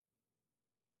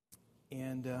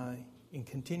And in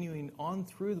continuing on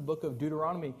through the book of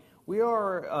Deuteronomy, we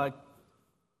are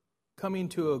coming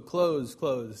to a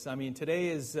close. I mean, today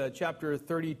is chapter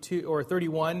 32 or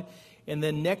 31, and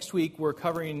then next week we're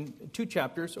covering two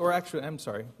chapters, or actually, I'm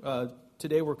sorry,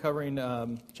 today we're covering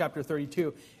chapter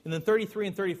 32. And then 33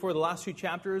 and 34, the last two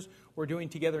chapters, we're doing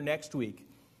together next week.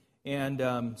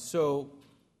 And so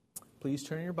please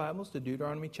turn your Bibles to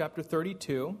Deuteronomy chapter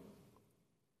 32.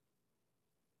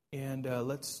 And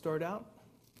let's start out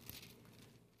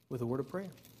with a word of prayer.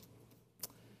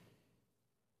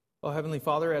 Oh, Heavenly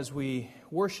Father, as we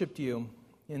worshiped you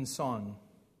in song,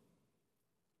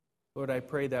 Lord, I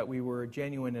pray that we were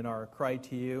genuine in our cry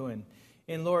to you.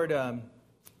 And Lord,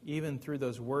 even through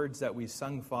those words that we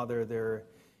sung, Father, there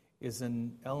is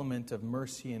an element of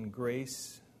mercy and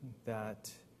grace that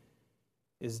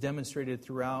is demonstrated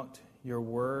throughout your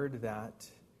word, that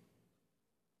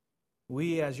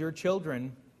we as your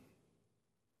children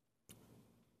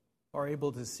are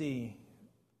able to see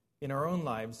in our own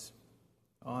lives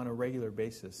on a regular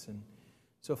basis. And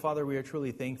so, Father, we are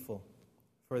truly thankful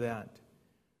for that.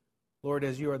 Lord,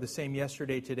 as you are the same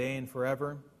yesterday, today, and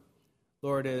forever,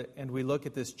 Lord, and we look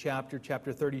at this chapter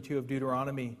 32 of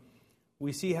Deuteronomy,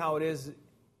 we see how it is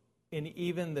in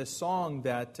even the song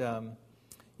that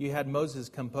you had Moses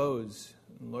compose.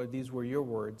 Lord, these were your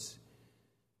words.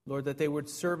 Lord, that they would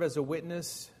serve as a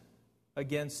witness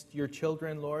against your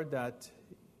children, Lord, that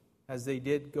as they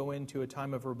did go into a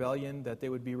time of rebellion, that they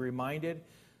would be reminded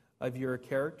of your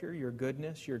character, your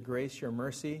goodness, your grace, your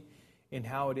mercy, and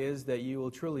how it is that you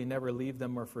will truly never leave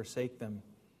them or forsake them.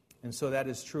 And so that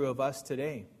is true of us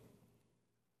today.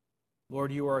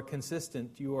 Lord, you are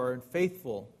consistent, you are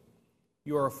faithful,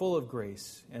 you are full of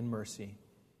grace and mercy.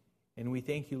 And we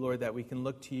thank you, Lord, that we can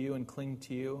look to you and cling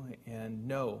to you and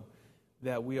know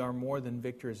that we are more than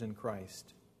victors in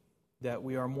Christ, that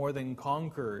we are more than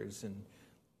conquerors. And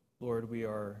Lord,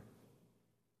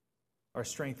 our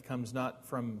strength comes not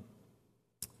from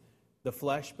the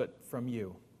flesh, but from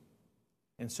you.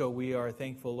 And so we are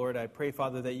thankful, Lord. I pray,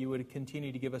 Father, that you would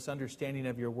continue to give us understanding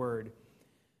of your word.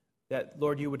 That,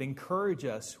 Lord, you would encourage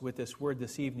us with this word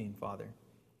this evening, Father.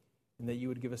 And that you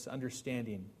would give us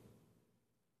understanding.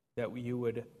 That you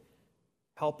would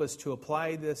help us to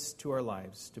apply this to our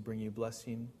lives to bring you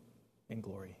blessing and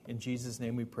glory. In Jesus'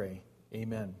 name we pray.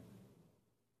 Amen.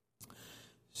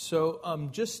 So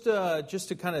just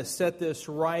to kind of set this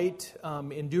right,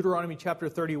 in Deuteronomy chapter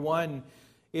 31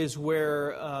 is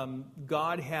where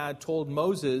God had told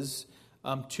Moses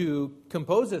to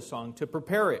compose a song, to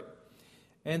prepare it.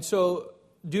 And so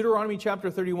Deuteronomy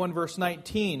chapter 31 verse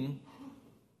 19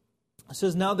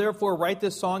 says, "Now therefore write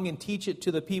this song and teach it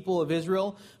to the people of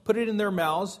Israel, put it in their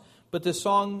mouths, but this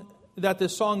song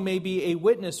may be a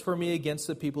witness for me against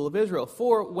the people of Israel.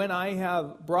 For when I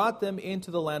have brought them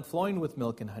into the land flowing with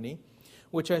milk and honey,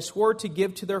 which I swore to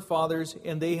give to their fathers,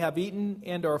 and they have eaten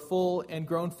and are full and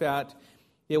grown fat,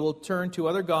 they will turn to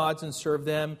other gods and serve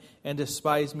them and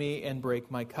despise me and break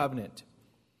my covenant.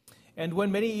 And when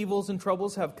many evils and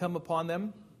troubles have come upon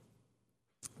them,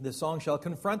 this song shall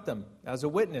confront them as a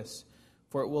witness,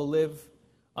 for it will live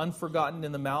unforgotten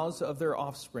in the mouths of their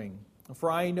offspring.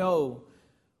 For I know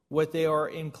what they are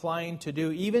inclined to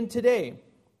do even today,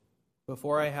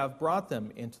 before I have brought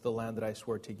them into the land that I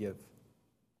swore to give."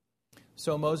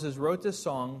 So Moses wrote this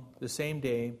song the same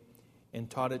day and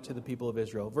taught it to the people of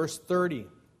Israel. Verse 30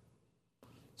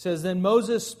 says, "Then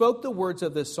Moses spoke the words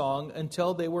of this song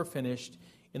until they were finished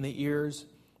in the ears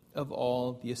of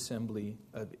all the assembly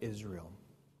of Israel."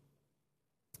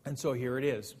 And so here it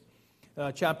is.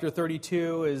 Chapter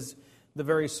 32 is the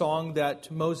very song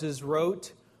that Moses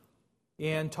wrote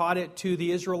and taught it to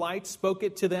the Israelites, spoke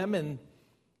it to them, and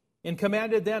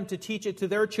commanded them to teach it to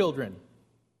their children.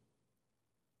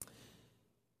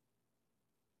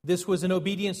 This was in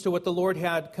obedience to what the Lord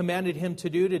had commanded him to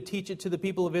do, to teach it to the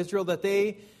people of Israel, that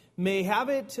they may have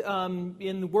it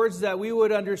in words that we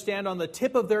would understand on the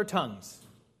tip of their tongues,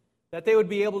 that they would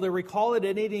be able to recall it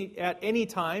at any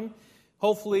time.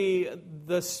 Hopefully,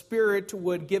 the Spirit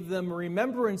would give them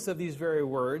remembrance of these very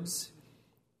words.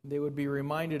 They would be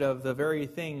reminded of the very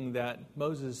thing that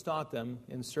Moses taught them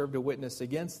and served a witness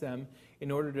against them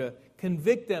in order to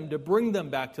convict them, to bring them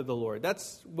back to the Lord.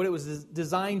 That's what it was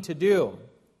designed to do.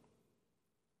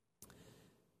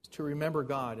 To remember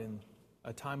God in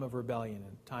a time of rebellion,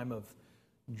 a time of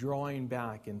drawing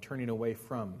back and turning away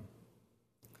from.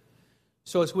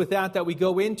 So it's with that we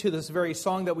go into this very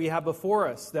song that we have before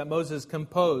us that Moses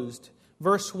composed.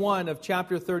 Verse 1 of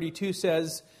chapter 32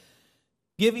 says,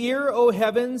 "Give ear, O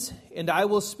heavens, and I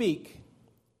will speak,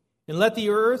 and let the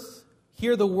earth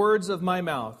hear the words of my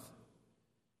mouth.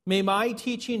 May my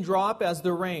teaching drop as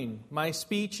the rain, my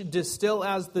speech distill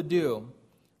as the dew,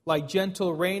 like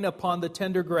gentle rain upon the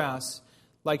tender grass,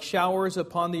 like showers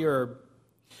upon the herb.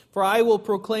 For I will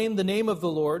proclaim the name of the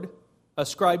Lord,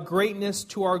 ascribe greatness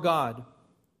to our God.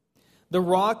 The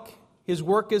rock, his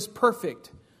work is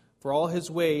perfect, for all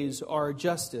his ways are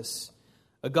justice.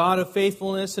 A God of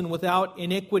faithfulness and without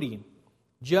iniquity,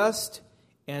 just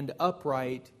and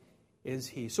upright is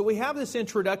he. So we have this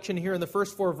introduction here in the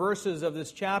first 4 verses of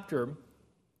this chapter.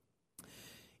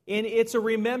 And it's a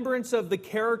remembrance of the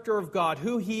character of God,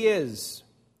 who he is.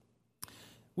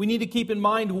 We need to keep in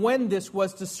mind when this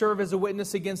was to serve as a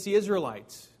witness against the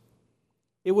Israelites.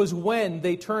 It was when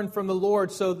they turned from the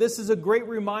Lord. So this is a great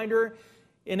reminder,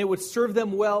 and it would serve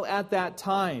them well at that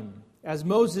time. As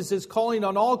Moses is calling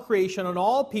on all creation, on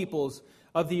all peoples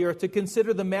of the earth, to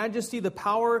consider the majesty, the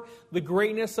power, the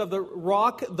greatness of the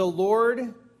rock, the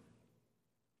Lord,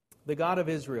 the God of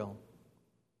Israel.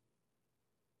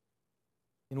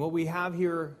 And what we have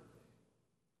here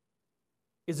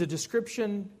is a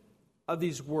description of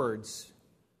these words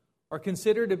are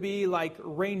considered to be like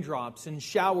raindrops and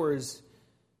showers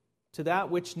to that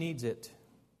which needs it.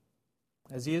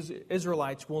 As the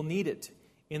Israelites will need it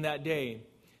in that day.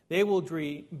 They will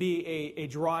be a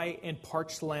dry and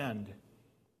parched land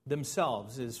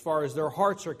themselves. As far as their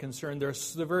hearts are concerned, their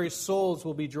very souls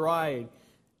will be dry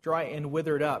and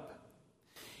withered up.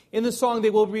 In the song, they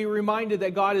will be reminded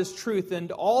that God is truth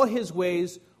and all his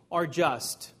ways are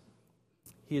just.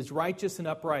 He is righteous and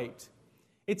upright.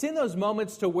 It's in those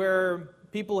moments to where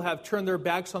people have turned their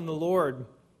backs on the Lord.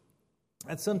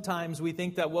 And sometimes we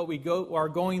think that what we are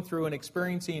going through and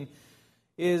experiencing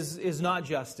is not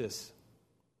justice.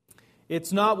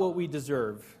 It's not what we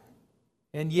deserve.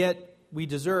 And yet we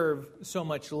deserve so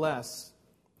much less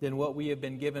than what we have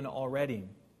been given already.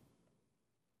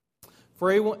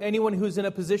 For anyone who's in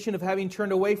a position of having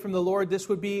turned away from the Lord, this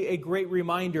would be a great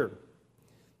reminder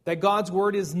that God's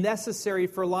word is necessary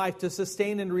for life to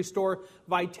sustain and restore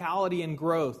vitality and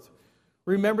growth.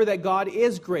 Remember that God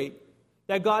is great,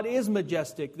 that God is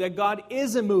majestic, that God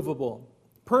is immovable,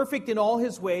 perfect in all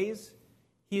his ways.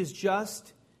 He is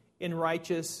just and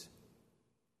righteous.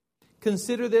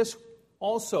 Consider this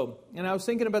also, and I was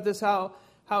thinking about this, how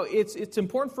it's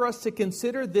important for us to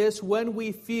consider this when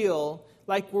we feel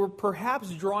like we're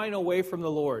perhaps drawing away from the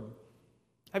Lord.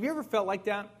 Have you ever felt like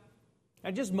that?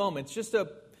 At just moments, just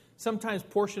a sometimes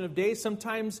portion of days,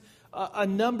 sometimes a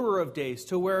number of days,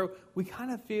 to where we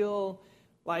kind of feel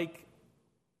like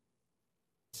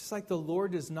just like the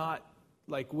Lord is not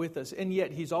like with us, and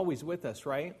yet he's always with us,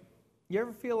 right? You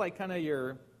ever feel like kind of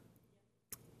you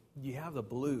have the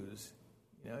blues?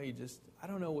 You know, I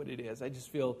don't know what it is. I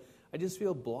just feel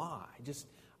blah.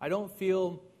 I don't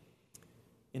feel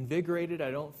invigorated.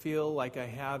 I don't feel like I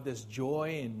have this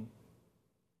joy, and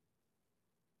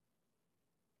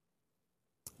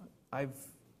I've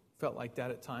felt like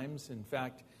that at times. In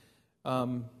fact,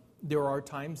 there are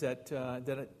times that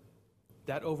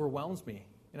overwhelms me,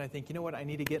 and I think, you know what? I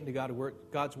need to get into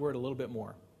God's Word a little bit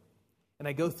more. And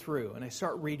I go through and I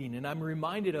start reading, and I'm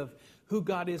reminded of who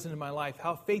God is in my life,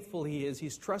 how faithful he is.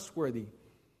 He's trustworthy.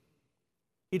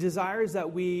 He desires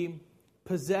that we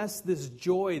possess this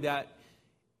joy that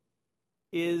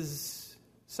is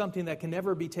something that can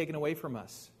never be taken away from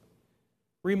us.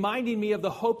 Reminding me of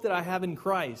the hope that I have in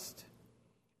Christ,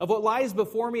 of what lies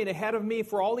before me and ahead of me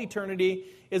for all eternity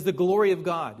is the glory of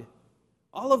God.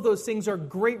 All of those things are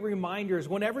great reminders.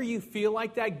 Whenever you feel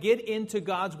like that, get into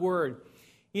God's Word.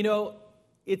 You know,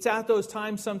 it's at those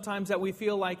times sometimes that we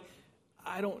feel like,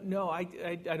 I don't know, I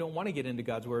don't want to get into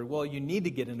God's Word. Well, you need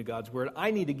to get into God's Word. I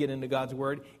need to get into God's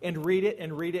Word and read it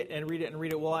and read it and read it and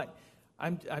read it. Well,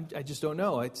 I just don't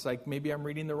know. It's like maybe I'm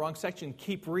reading the wrong section.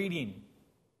 Keep reading.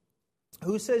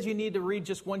 Who says you need to read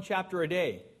just one chapter a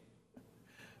day?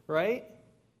 Right?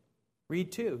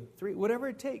 Read 2, 3, whatever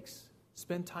it takes.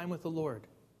 Spend time with the Lord.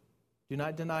 Do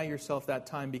not deny yourself that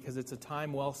time, because it's a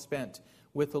time well spent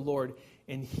with the Lord,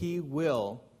 and he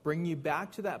will bring you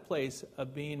back to that place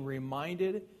of being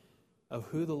reminded of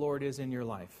who the Lord is in your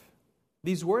life.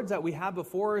 These words that we have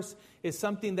before us is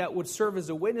something that would serve as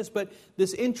a witness, but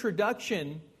this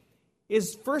introduction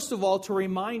is, first of all, to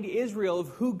remind Israel of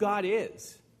who God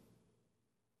is.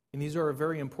 And these are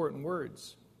very important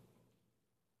words.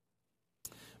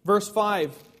 Verse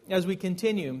 5, as we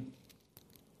continue,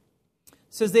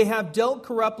 says, they have dealt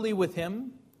corruptly with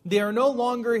him. They are no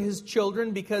longer his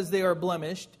children because they are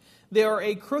blemished. They are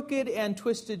a crooked and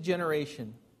twisted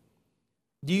generation.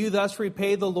 Do you thus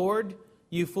repay the Lord,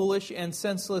 you foolish and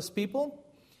senseless people?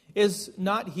 Is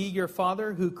not he your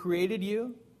Father who created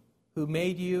you, who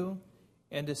made you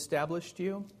and established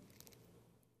you?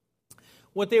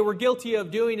 What they were guilty of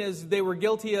doing is they were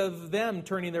guilty of them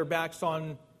turning their backs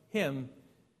on Him.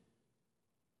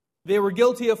 They were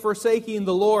guilty of forsaking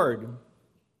the Lord.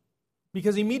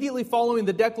 Because immediately following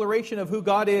the declaration of who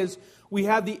God is, we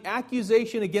have the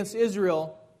accusation against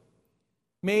Israel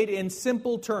made in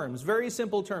simple terms, very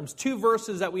simple terms. 2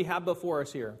 verses that we have before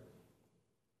us here.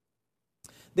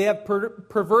 They have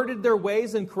perverted their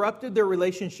ways and corrupted their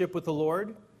relationship with the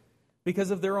Lord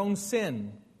because of their own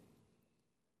sin.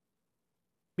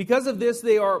 Because of this,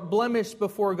 they are blemished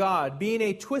before God. Being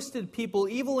a twisted people,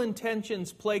 evil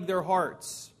intentions plague their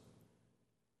hearts.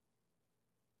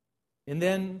 And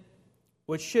then,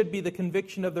 what should be the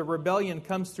conviction of the rebellion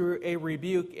comes through a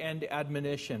rebuke and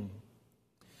admonition.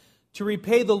 To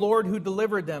repay the Lord who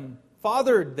delivered them,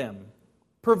 fathered them,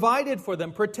 provided for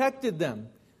them, protected them,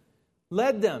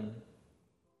 led them.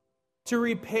 To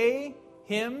repay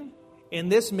Him in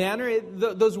this manner,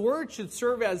 those words should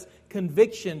serve as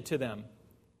conviction to them.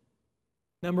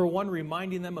 Number one,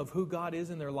 reminding them of who God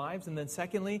is in their lives. And then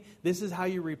secondly, this is how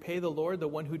you repay the Lord, the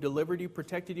one who delivered you,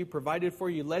 protected you, provided for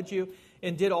you, led you,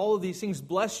 and did all of these things,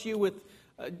 blessed you with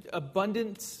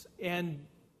abundance, and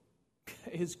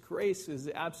His grace is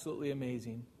absolutely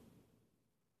amazing.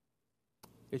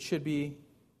 It should be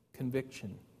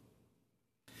conviction.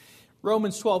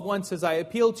 Romans 12:1 says, I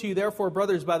appeal to you, therefore,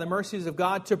 brothers, by the mercies of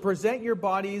God, to present your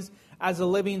bodies as a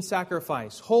living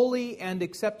sacrifice, holy and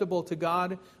acceptable to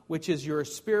God, which is your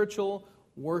spiritual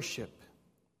worship.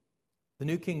 The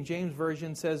New King James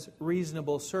Version says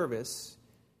reasonable service,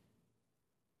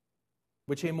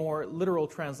 which a more literal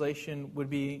translation would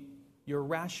be your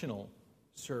rational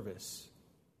service.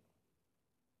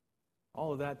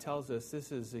 All of that tells us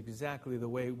this is exactly the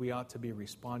way we ought to be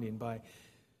responding, by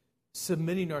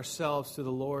submitting ourselves to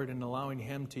the Lord and allowing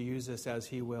Him to use us as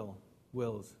He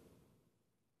wills.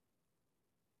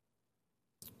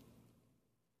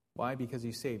 Why? Because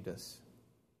He saved us.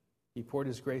 He poured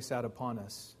His grace out upon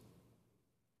us.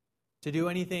 To do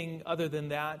anything other than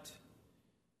that,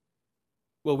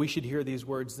 well, we should hear these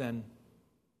words then.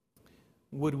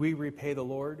 Would we repay the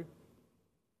Lord?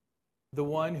 The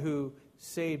one who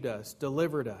saved us,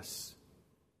 delivered us,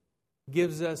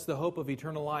 gives us the hope of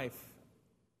eternal life.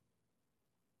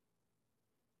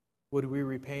 Would we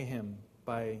repay Him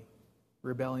by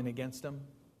rebelling against Him?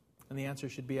 And the answer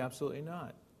should be absolutely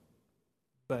not.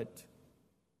 But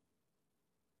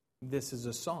this is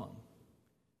a song.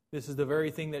 This is the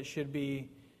very thing that should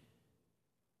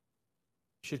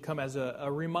come as a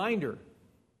reminder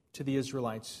to the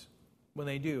Israelites when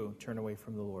they do turn away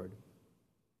from the Lord.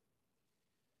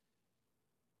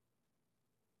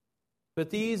 But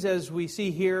these, as we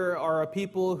see here, are a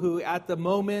people who, at the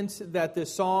moment that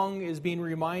this song is being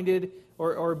reminded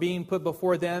or being put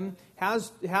before them,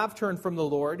 have turned from the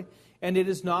Lord, and it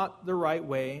is not the right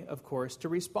way, of course, to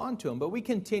respond to Him. But we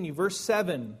continue. Verse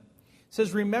 7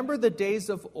 says, remember the days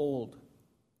of old.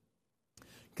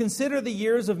 Consider the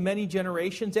years of many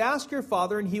generations. Ask your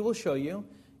father, and he will show you.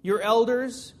 Your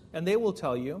elders, and they will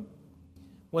tell you.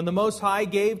 When the Most High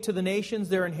gave to the nations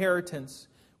their inheritance,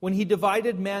 when He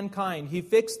divided mankind, He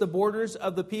fixed the borders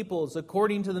of the peoples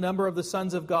according to the number of the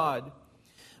sons of God.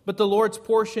 But the Lord's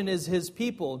portion is His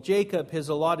people, Jacob His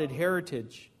allotted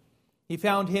heritage. He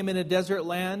found him in a desert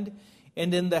land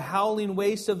and in the howling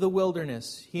waste of the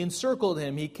wilderness. He encircled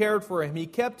him, He cared for him, He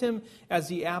kept him as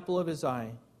the apple of His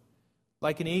eye.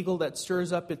 Like an eagle that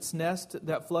stirs up its nest,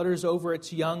 that flutters over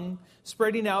its young,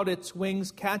 spreading out its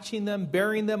wings, catching them,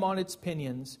 bearing them on its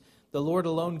pinions, the Lord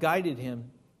alone guided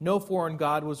him. No foreign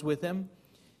god was with him.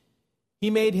 He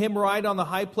made him ride on the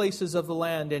high places of the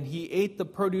land, and He ate the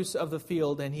produce of the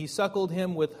field, and He suckled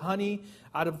him with honey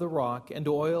out of the rock, and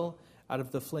oil out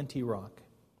of the flinty rock,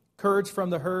 curds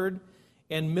from the herd,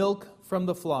 and milk from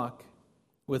the flock,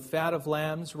 with fat of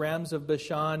lambs, rams of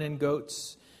Bashan, and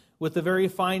goats, with the very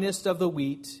finest of the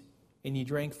wheat, and He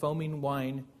drank foaming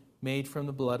wine made from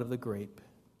the blood of the grape.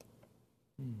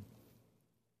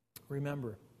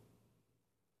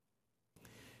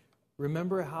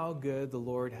 Remember how good the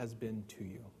Lord has been to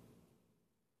you.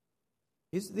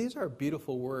 These are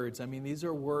beautiful words. I mean, these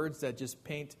are words that just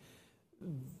paint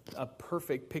a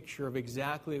perfect picture of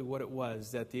exactly what it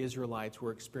was that the Israelites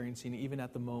were experiencing even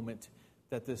at the moment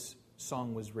that this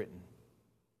song was written.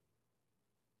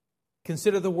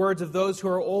 Consider the words of those who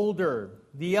are older,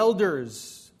 the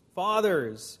elders,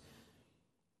 fathers,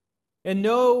 and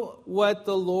know what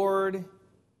the Lord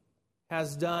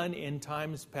has done in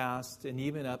times past and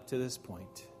even up to this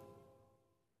point.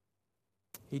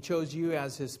 He chose you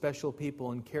as His special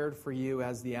people and cared for you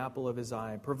as the apple of His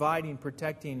eye, providing,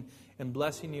 protecting, and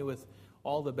blessing you with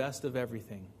all the best of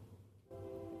everything.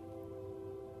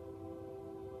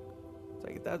 As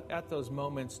like that, at those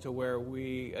moments to where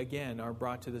we, again, are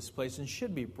brought to this place and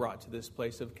should be brought to this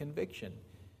place of conviction.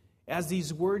 As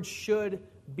these words should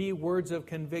be words of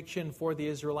conviction for the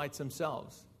Israelites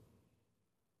themselves.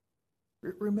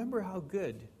 Remember how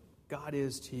good God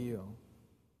is to you.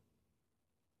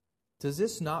 Does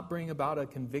this not bring about a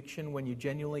conviction when you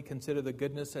genuinely consider the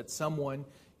goodness that someone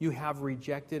you have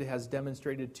rejected has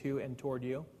demonstrated to and toward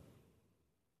you?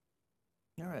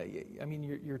 All right, I mean,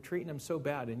 you're treating him so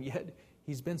bad, and yet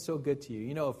he's been so good to you.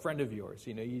 You know, a friend of yours,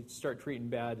 you start treating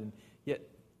bad, and yet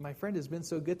my friend has been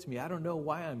so good to me. I don't know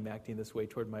why I'm acting this way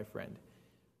toward my friend.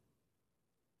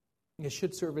 It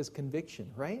should serve as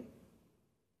conviction, right?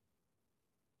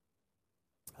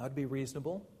 That would be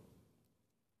reasonable.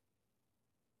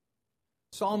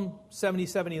 Psalm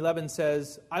 77:11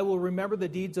 says, I will remember the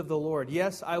deeds of the Lord.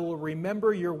 Yes, I will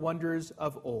remember your wonders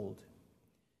of old.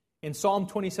 In Psalm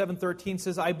 27:13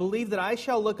 says, I believe that I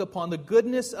shall look upon the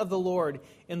goodness of the Lord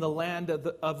in the land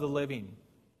of the living.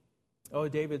 Oh,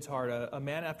 David's heart, a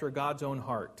man after God's own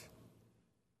heart.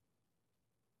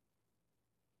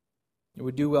 It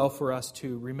would do well for us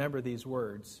to remember these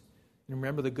words and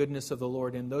remember the goodness of the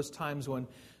Lord in those times when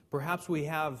perhaps we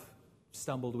have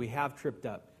stumbled, we have tripped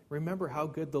up. Remember how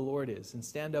good the Lord is and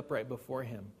stand upright before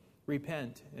Him.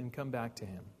 Repent and come back to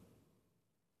Him.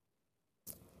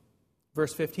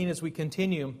 Verse 15, as we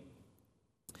continue,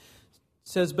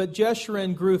 says, But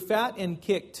Jeshurun grew fat and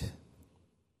kicked.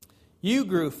 You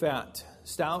grew fat,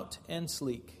 stout, and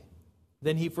sleek.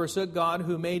 Then he forsook God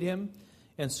who made him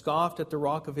and scoffed at the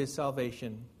rock of his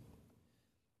salvation.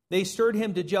 They stirred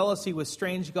him to jealousy with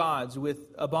strange gods.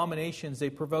 With abominations they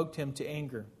provoked him to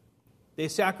anger. They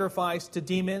sacrificed to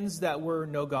demons that were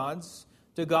no gods,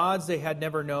 to gods they had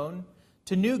never known,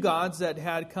 to new gods that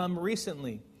had come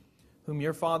recently, whom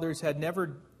your fathers had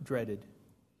never dreaded.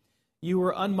 You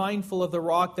were unmindful of the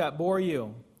rock that bore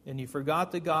you, and you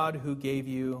forgot the God who gave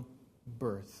you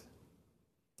birth.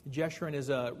 Jeshurun is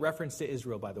a reference to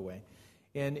Israel, by the way,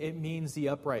 and it means the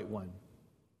upright one,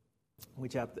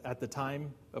 which at the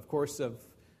time, of course, of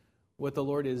what the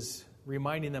Lord is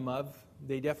reminding them of,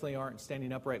 they definitely aren't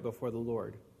standing upright before the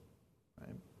Lord.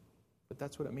 Right? But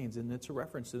that's what it means, and it's a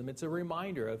reference to them. It's a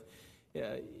reminder of,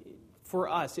 for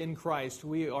us in Christ,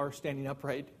 we are standing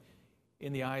upright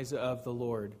in the eyes of the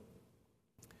Lord.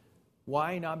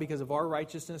 Why? Not because of our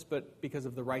righteousness, but because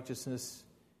of the righteousness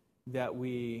that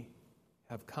we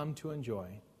have come to enjoy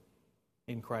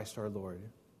in Christ our Lord.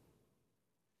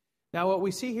 Now, what we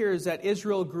see here is that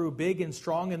Israel grew big and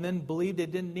strong and then believed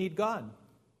it didn't need God.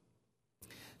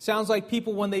 Sounds like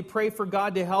people, when they pray for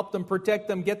God to help them, protect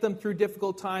them, get them through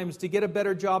difficult times, to get a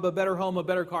better job, a better home, a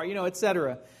better car,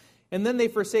 etc. And then they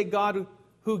forsake God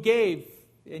who gave,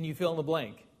 and you fill in the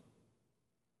blank.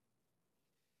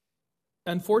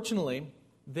 Unfortunately,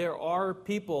 there are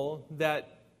people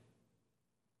that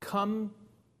come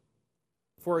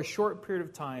for a short period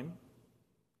of time,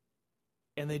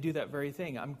 and they do that very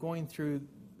thing. I'm going through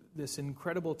this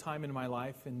incredible time in my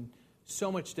life and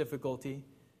so much difficulty.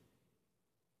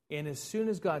 And as soon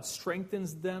as God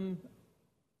strengthens them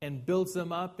and builds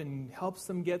them up and helps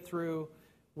them get through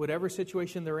whatever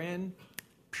situation they're in,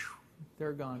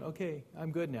 they're gone. Okay,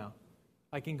 I'm good now.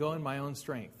 I can go in my own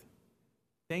strength.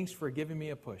 Thanks for giving me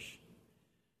a push.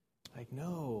 Like,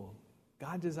 no,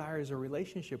 God desires a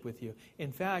relationship with you.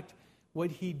 In fact,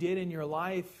 what He did in your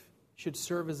life should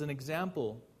serve as an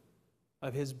example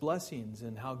of His blessings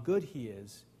and how good He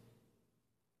is,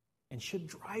 and should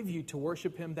drive you to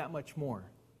worship Him that much more,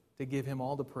 to give Him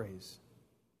all the praise.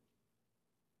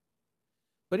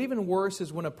 But even worse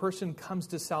is when a person comes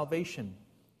to salvation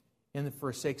and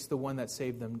forsakes the one that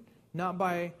saved them. Not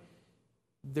by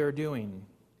their doing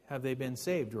have they been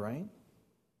saved, right?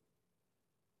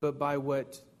 But by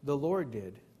what the Lord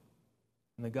did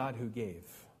and the God who gave.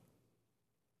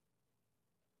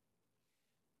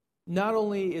 Not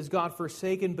only is God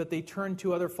forsaken, but they turn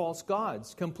to other false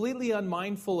gods, completely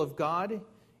unmindful of God.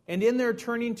 And in their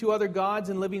turning to other gods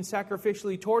and living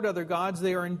sacrificially toward other gods,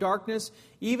 they are in darkness,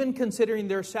 even considering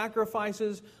their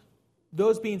sacrifices,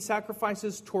 those being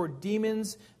sacrifices toward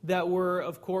demons that were,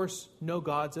 of course, no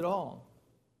gods at all.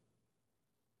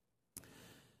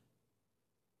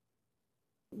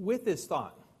 With this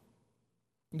thought,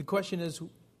 the question is,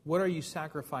 what are you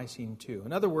sacrificing to?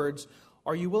 In other words,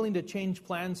 are you willing to change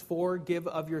plans for, give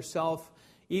of yourself,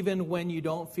 even when you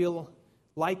don't feel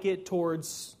like it,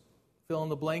 towards fill in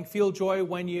the blank? Feel joy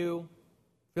when you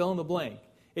fill in the blank.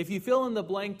 If you fill in the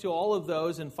blank to all of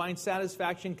those and find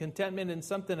satisfaction, contentment in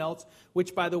something else,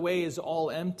 which, by the way, is all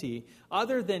empty,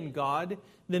 other than God,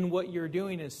 then what you're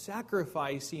doing is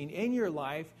sacrificing in your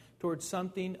life towards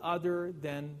something other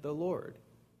than the Lord.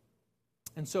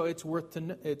 And so it's worth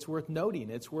noting.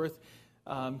 It's worth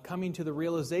coming to the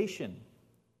realization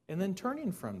and then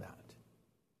turning from that.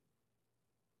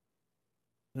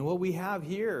 And what we have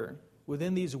here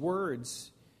within these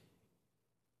words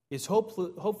is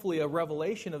hopefully a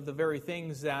revelation of the very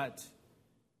things that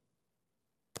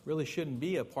really shouldn't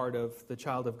be a part of the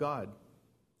child of God.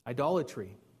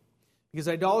 Idolatry. Because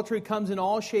idolatry comes in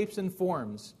all shapes and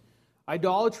forms.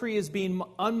 Idolatry is being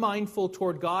unmindful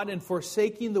toward God and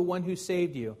forsaking the one who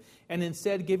saved you, and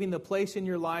instead giving the place in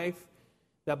your life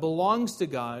that belongs to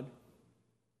God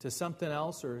to something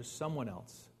else or someone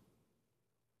else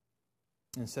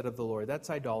instead of the Lord. That's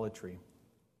idolatry.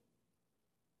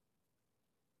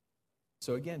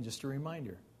 So again, just a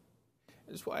reminder.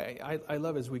 That's why I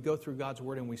love as we go through God's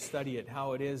Word and we study it,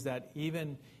 how it is that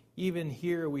even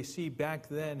here we see back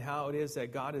then how it is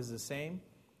that God is the same.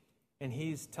 And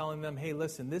He's telling them, hey,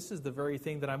 listen, this is the very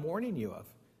thing that I'm warning you of.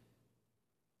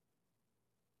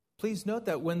 Please note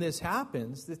that when this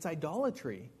happens, it's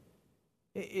idolatry.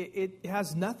 It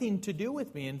has nothing to do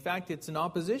with me. In fact, it's in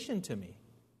opposition to me.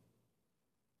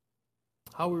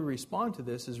 How we respond to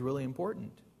this is really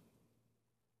important.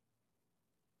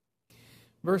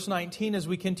 Verse 19, as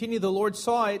we continue, the Lord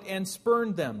saw it and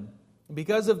spurned them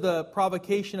because of the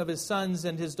provocation of His sons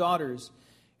and His daughters.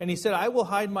 And He said, I will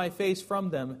hide my face from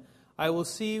them. I will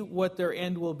see what their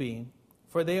end will be.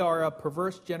 For they are a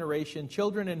perverse generation,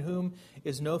 children in whom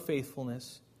is no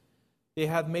faithfulness. They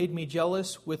have made me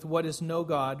jealous with what is no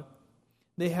God.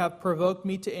 They have provoked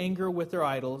me to anger with their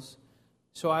idols.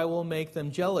 So I will make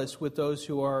them jealous with those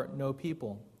who are no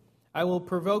people. I will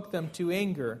provoke them to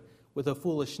anger with a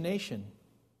foolish nation.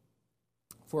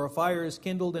 For a fire is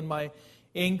kindled in my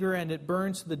anger, and it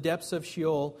burns to the depths of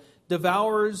Sheol,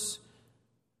 devours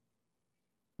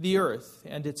the earth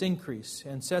and its increase,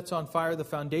 and sets on fire the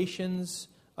foundations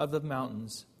of the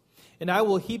mountains. And I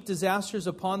will heap disasters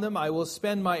upon them. I will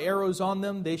spend my arrows on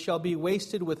them. They shall be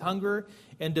wasted with hunger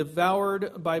and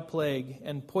devoured by plague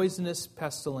and poisonous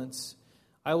pestilence.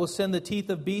 I will send the teeth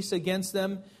of beasts against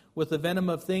them with the venom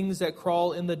of things that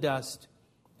crawl in the dust.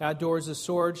 Outdoors a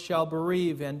sword shall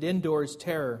bereave, and indoors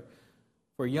terror,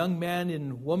 for young man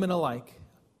and woman alike,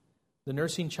 the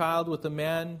nursing child with the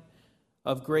man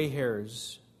of gray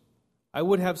hairs. I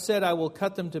would have said, I will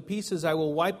cut them to pieces, I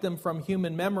will wipe them from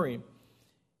human memory,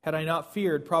 had I not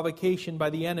feared provocation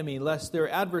by the enemy, lest their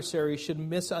adversaries should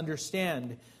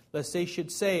misunderstand, lest they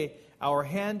should say, our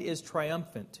hand is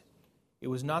triumphant. It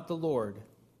was not the Lord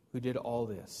who did all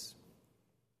this.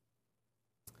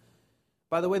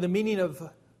 By the way, the meaning of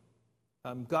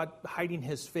God hiding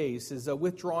His face is a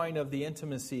withdrawing of the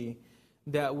intimacy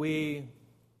that we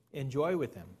enjoy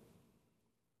with Him.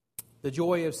 The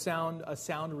joy of a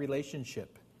sound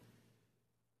relationship.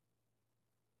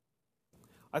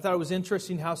 I thought it was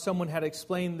interesting how someone had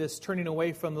explained this turning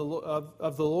away from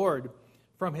of the Lord,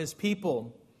 from His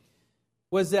people,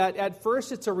 was that at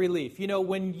first it's a relief. You know,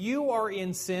 when you are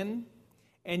in sin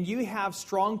and you have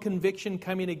strong conviction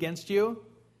coming against you,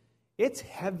 it's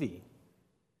heavy.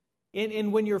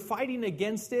 And when you're fighting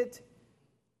against it,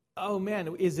 oh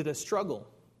man, is it a struggle?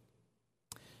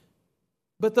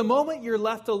 But the moment you're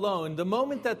left alone, the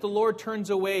moment that the Lord turns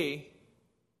away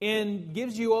and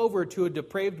gives you over to a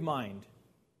depraved mind,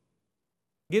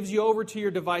 gives you over to your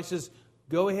devices,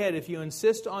 go ahead. If you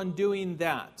insist on doing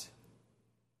that,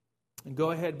 and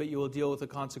go ahead, but you will deal with the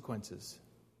consequences.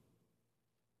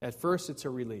 At first, it's a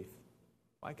relief.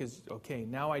 Why? Because, okay,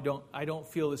 now I don't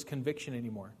feel this conviction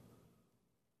anymore.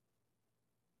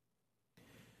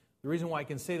 The reason why I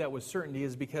can say that with certainty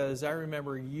is because I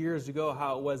remember years ago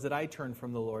how it was that I turned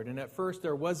from the Lord. And at first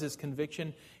there was this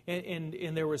conviction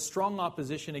and there was strong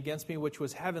opposition against me, which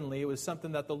was heavenly. It was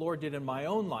something that the Lord did in my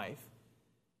own life.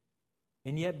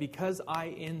 And yet because I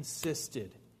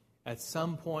insisted, at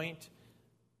some point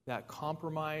that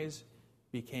compromise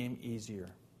became easier.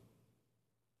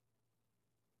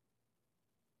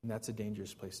 And that's a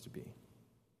dangerous place to be.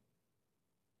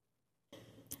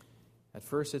 At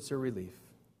first it's a relief,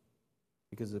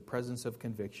 because the presence of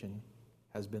conviction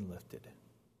has been lifted.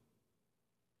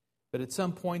 But at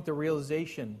some point, the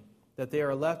realization that they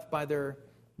are left by their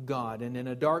God and in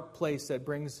a dark place that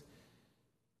brings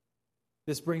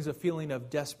a feeling of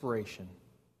desperation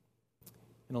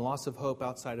and a loss of hope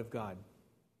outside of God.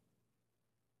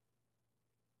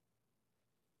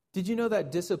 Did you know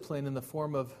that discipline in the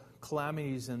form of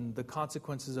calamities and the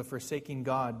consequences of forsaking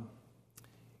God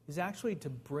is actually to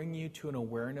bring you to an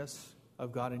awareness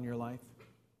of God in your life?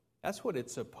 That's what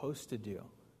it's supposed to do.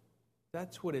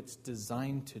 That's what it's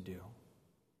designed to do.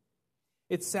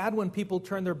 It's sad when people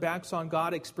turn their backs on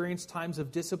God, experience times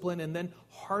of discipline, and then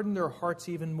harden their hearts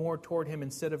even more toward Him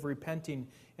instead of repenting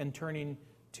and turning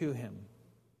to Him.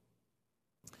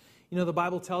 You know, the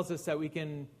Bible tells us that we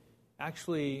can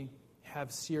actually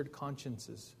have seared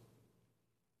consciences.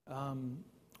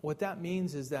 What that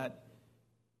means is that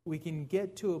we can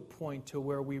get to a point to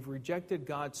where we've rejected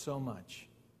God so much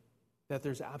that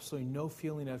there's absolutely no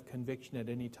feeling of conviction at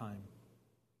any time.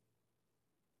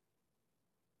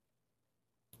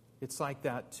 It's like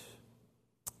that,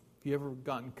 if you've ever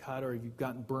gotten cut or you've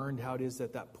gotten burned, how it is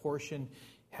that portion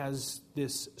has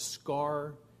this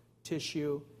scar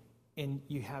tissue and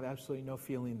you have absolutely no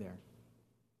feeling there.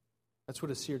 That's what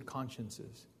a seared conscience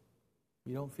is.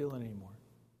 You don't feel it anymore.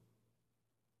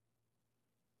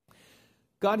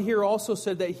 God here also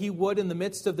said that He would, in the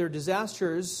midst of their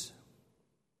disasters,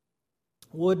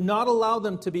 would not allow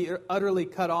them to be utterly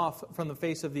cut off from the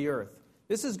face of the earth.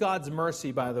 This is God's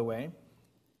mercy, by the way.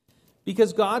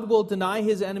 Because God will deny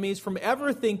His enemies from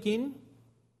ever thinking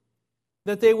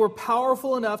that they were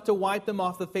powerful enough to wipe them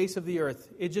off the face of the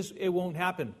earth. It won't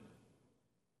happen.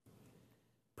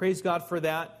 Praise God for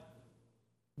that,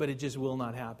 but it just will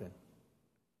not happen.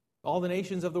 All the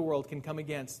nations of the world can come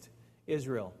against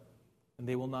Israel, and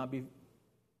they will not be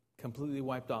completely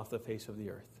wiped off the face of the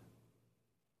earth.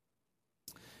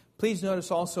 Please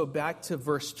notice also back to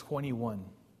verse 21.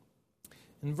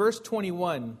 In verse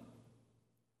 21,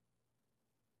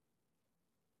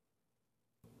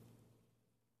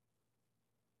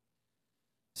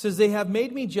 it says, "They have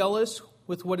made me jealous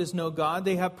with what is no God.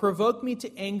 They have provoked me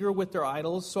to anger with their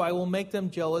idols, so I will make them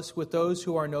jealous with those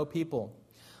who are no people.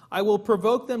 I will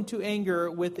provoke them to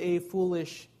anger with a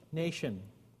foolish nation."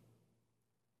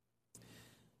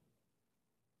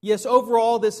 Yes,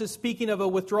 overall, this is speaking of a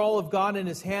withdrawal of God and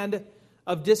His hand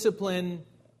of discipline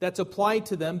that's applied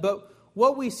to them. But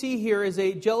what we see here is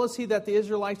a jealousy that the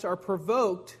Israelites are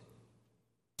provoked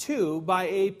to by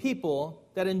a people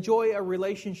that enjoy a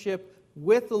relationship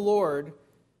with the Lord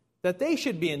that they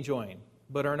should be enjoying,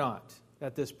 but are not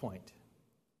at this point.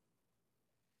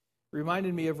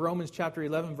 Reminded me of Romans chapter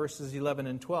 11, verses 11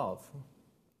 and 12,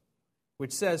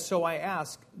 which says, "So I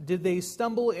ask, did they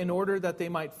stumble in order that they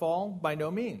might fall? By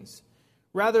no means.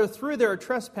 Rather, through their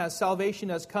trespass, salvation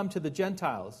has come to the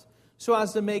Gentiles, so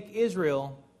as to make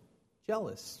Israel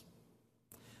jealous.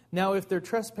 Now, if their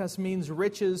trespass means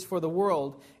riches for the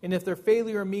world, and if their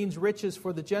failure means riches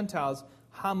for the Gentiles,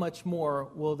 how much more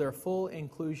will their full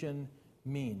inclusion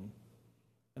mean?"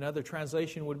 Another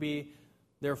translation would be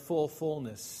their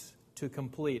fullness to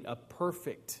complete, a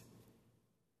perfect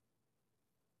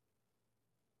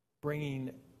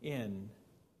bringing in.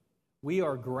 We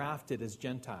are grafted as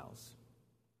Gentiles.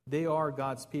 They are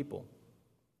God's people.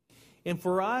 And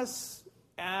for us,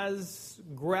 as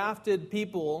grafted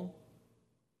people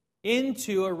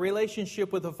into a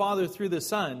relationship with the Father through the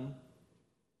Son,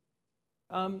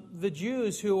 the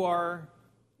Jews who are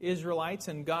Israelites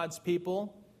and God's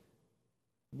people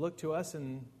look to us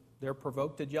and they're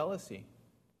provoked to jealousy,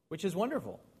 which is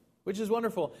wonderful. It's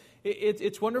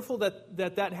wonderful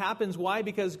that happens. Why?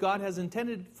 Because God has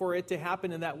intended for it to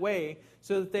happen in that way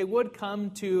so that they would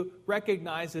come to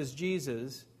recognize as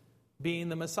Jesus being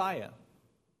the Messiah.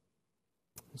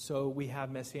 So we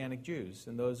have Messianic Jews,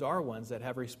 and those are ones that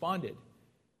have responded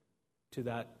to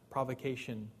that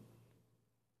provocation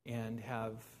and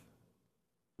have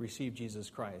received Jesus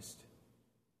Christ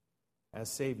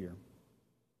as Savior.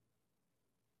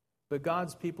 But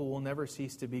God's people will never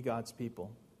cease to be God's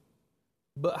people.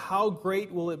 But how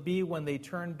great will it be when they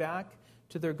turn back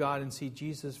to their God and see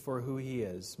Jesus for who He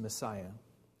is, Messiah.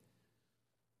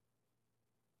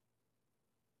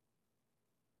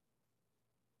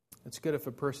 It's good if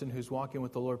a person who's walking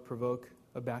with the Lord provoke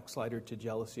a backslider to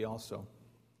jealousy also.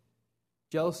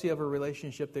 Jealousy of a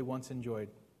relationship they once enjoyed.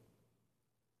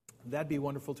 That'd be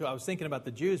wonderful too. I was thinking about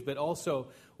the Jews, but also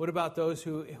what about those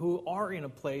who are in a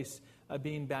place of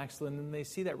being backslidden and they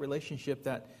see that relationship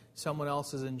that someone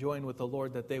else is enjoying with the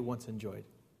Lord that they once enjoyed?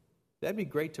 That'd be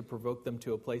great to provoke them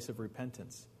to a place of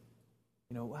repentance.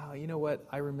 Wow, you know what?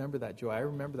 I remember that joy. I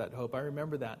remember that hope. I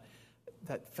remember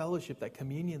that fellowship, that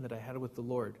communion that I had with the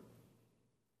Lord.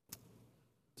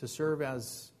 To serve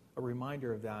as a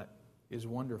reminder of that is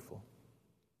wonderful.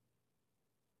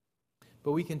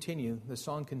 But we continue. The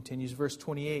song continues. Verse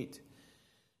 28.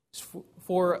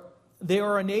 "For they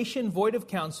are a nation void of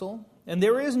counsel, and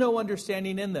there is no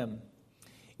understanding in them.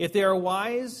 If they are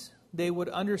wise, they would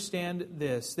understand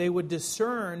this. They would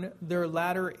discern their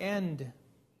latter end.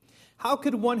 How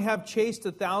could one have chased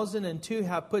 1,000 and two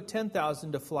have put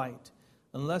 10,000 to flight,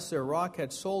 unless their rock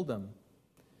had sold them,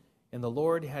 and the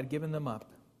Lord had given them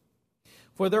up?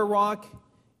 For their rock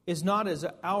is not as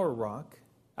our rock.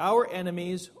 Our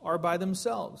enemies are by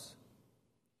themselves.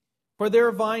 For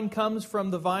their vine comes from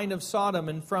the vine of Sodom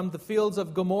and from the fields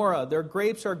of Gomorrah. Their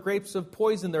grapes are grapes of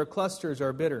poison, their clusters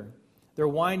are bitter. Their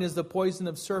wine is the poison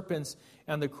of serpents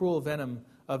and the cruel venom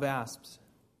of asps.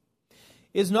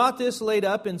 Is not this laid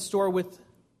up in store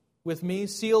with me,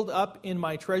 sealed up in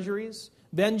my treasuries?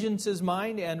 Vengeance is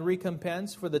mine and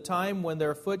recompense for the time when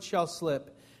their foot shall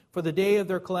slip. For the day of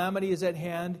their calamity is at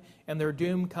hand, and their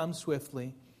doom comes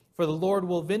swiftly. For the Lord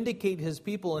will vindicate his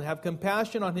people and have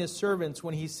compassion on his servants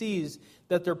when he sees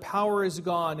that their power is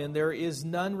gone and there is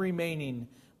none remaining,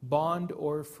 bond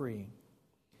or free.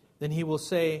 Then he will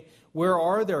say, where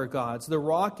are their gods, the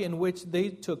rock in which they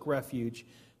took refuge,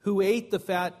 who ate the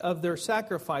fat of their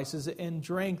sacrifices and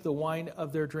drank the wine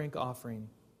of their drink offering?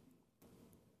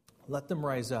 Let them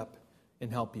rise up and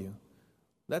help you.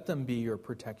 Let them be your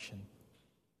protection.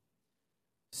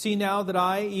 See now that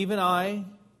I, even I,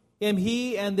 am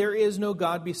he, and there is no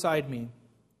God beside me.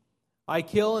 I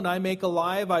kill and I make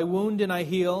alive, I wound and I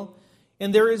heal,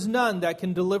 and there is none that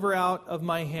can deliver out of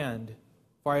my hand.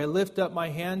 For I lift up my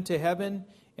hand to heaven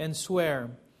and swear,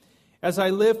 as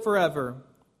I live forever,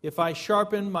 if I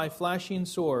sharpen my flashing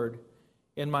sword,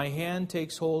 and my hand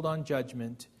takes hold on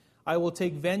judgment, I will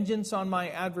take vengeance on my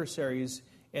adversaries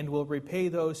and will repay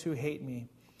those who hate me.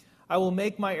 I will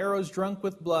make my arrows drunk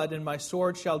with blood, and my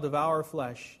sword shall devour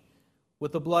flesh.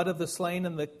 With the blood of the slain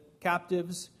and the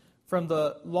captives from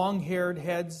the long-haired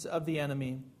heads of the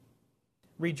enemy.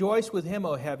 Rejoice with him,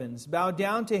 O heavens. Bow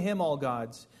down to him, all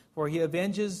gods, for he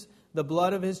avenges the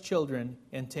blood of his children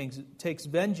and takes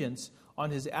vengeance on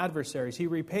his adversaries. He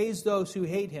repays those who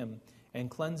hate him and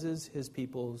cleanses his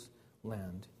people's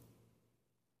land.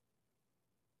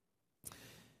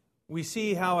 We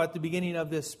see how at the beginning of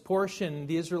this portion,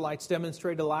 the Israelites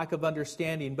demonstrate a lack of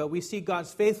understanding, but we see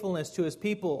God's faithfulness to his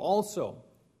people also.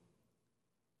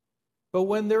 But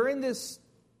when they're in this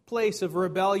place of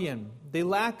rebellion, they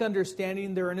lack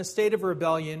understanding, they're in a state of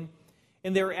rebellion,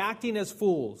 and they're acting as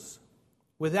fools,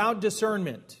 without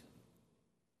discernment.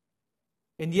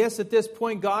 And yes, at this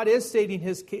point, God is stating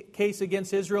his case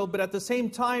against Israel, but at the same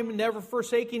time, never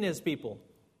forsaking his people.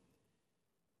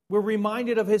 We're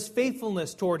reminded of his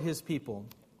faithfulness toward his people.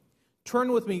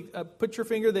 Turn with me, put your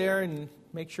finger there and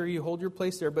make sure you hold your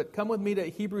place there, but come with me to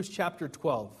Hebrews chapter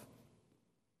 12.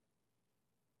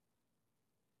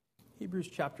 Hebrews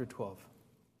chapter 12.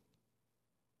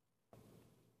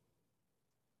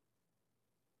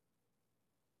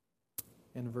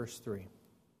 And verse 3.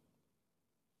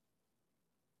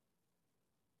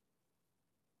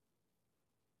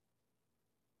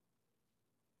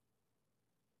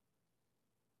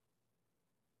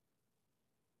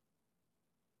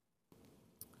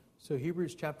 So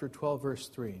Hebrews chapter 12, verse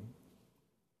 3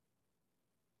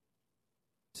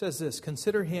 says this,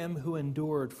 consider him who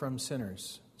endured from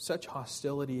sinners such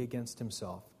hostility against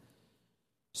himself,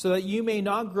 so that you may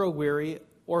not grow weary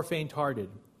or faint-hearted.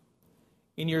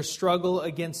 In your struggle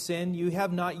against sin, you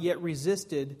have not yet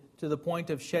resisted to the point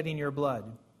of shedding your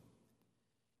blood.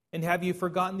 And have you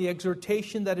forgotten the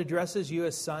exhortation that addresses you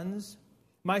as sons?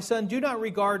 My son, do not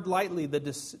regard lightly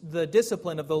the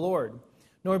discipline of the Lord,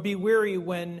 nor be weary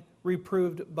when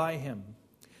reproved by him.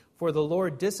 For the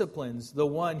Lord disciplines the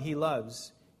one he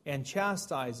loves, and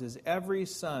chastises every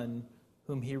son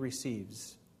whom he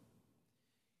receives.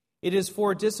 It is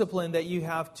for discipline that you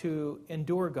have to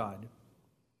endure God.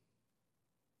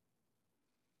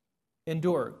 It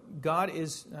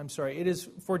is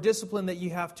for discipline that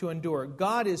you have to endure.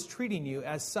 God is treating you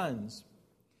as sons.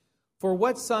 For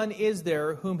what son is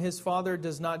there whom his father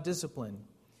does not discipline?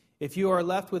 If you are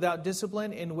left without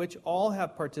discipline in which all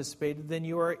have participated, then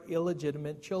you are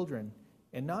illegitimate children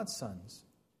and not sons.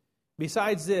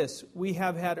 Besides this, we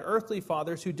have had earthly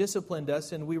fathers who disciplined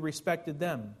us, and we respected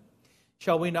them.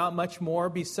 Shall we not much more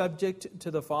be subject to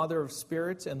the Father of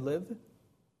spirits and live?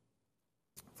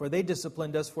 For they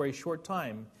disciplined us for a short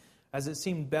time, as it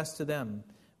seemed best to them.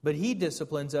 But he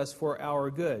disciplines us for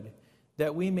our good,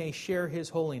 that we may share his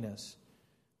holiness.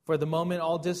 For the moment,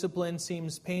 all discipline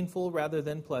seems painful rather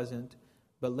than pleasant,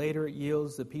 but later it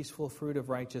yields the peaceful fruit of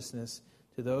righteousness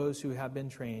to those who have been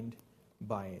trained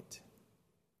by it.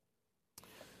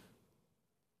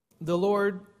 The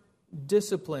Lord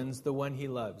disciplines the one he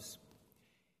loves.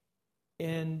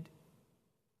 And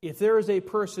if there is a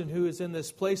person who is in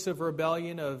this place of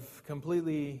rebellion, of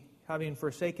completely having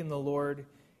forsaken the Lord,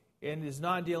 and is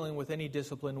not dealing with any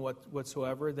discipline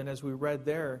whatsoever, then as we read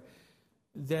there,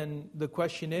 then the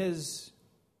question is,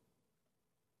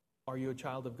 are you a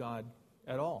child of God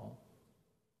at all?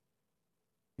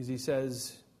 Because he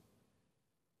says,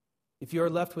 If you are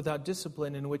left without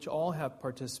discipline in which all have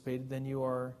participated, then you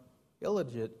are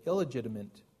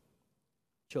illegitimate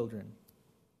children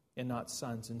and not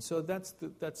sons. And so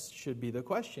that should be the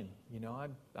question.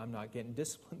 I'm not getting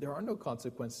disciplined. There are no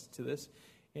consequences to this.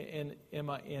 And am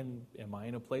I in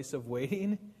a place of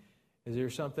waiting? Is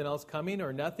there something else coming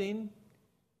or nothing?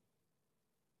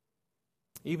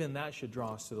 Even that should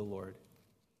draw us to the Lord.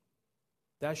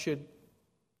 That should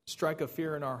strike a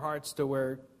fear in our hearts to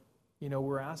where,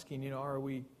 we're asking, are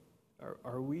we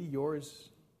yours?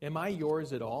 Am I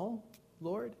yours at all,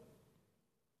 Lord?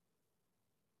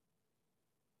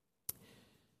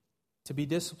 To be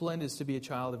disciplined is to be a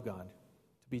child of God.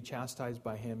 To be chastised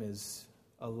by Him is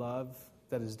a love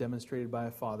that is demonstrated by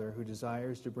a Father who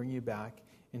desires to bring you back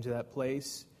into that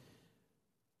place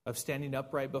of standing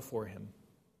upright before Him,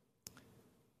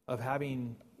 of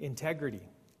having integrity,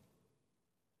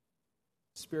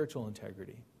 spiritual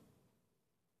integrity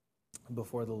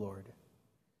before the Lord.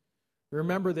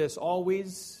 Remember this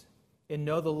always and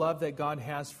know the love that God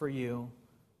has for you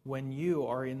when you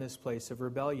are in this place of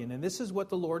rebellion. And this is what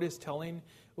the Lord is telling.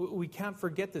 We can't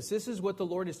forget this. This is what the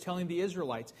Lord is telling the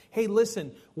Israelites. Hey,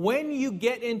 listen, when you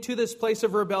get into this place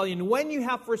of rebellion, when you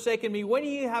have forsaken me, when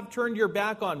you have turned your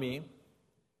back on me,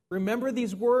 remember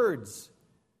these words.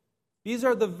 These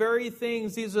are the very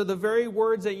things, these are the very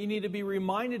words that you need to be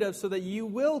reminded of so that you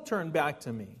will turn back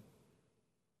to me.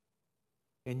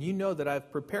 And you know that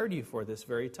I've prepared you for this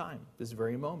very time, this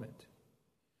very moment.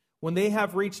 When they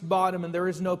have reached bottom and there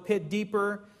is no pit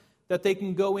deeper that they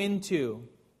can go into,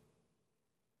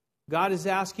 God is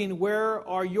asking, where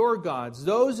are your gods?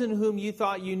 Those in whom you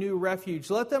thought you knew refuge.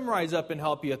 Let them rise up and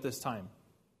help you at this time.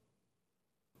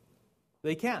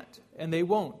 They can't, and they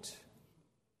won't.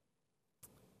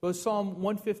 Both Psalm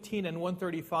 115 and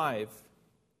 135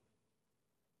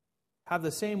 have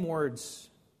the same words.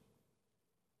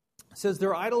 It says,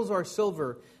 their idols are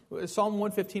silver. Psalm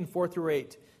 115, 4 through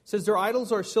 8. Says, their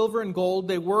idols are silver and gold.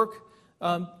 They work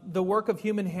the work of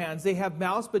human hands. They have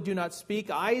mouths but do not speak,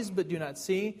 eyes but do not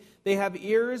see. They have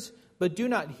ears but do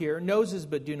not hear, noses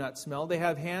but do not smell. They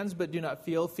have hands but do not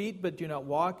feel, feet but do not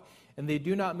walk, and they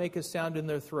do not make a sound in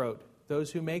their throat.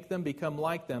 Those who make them become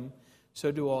like them,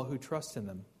 so do all who trust in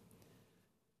them.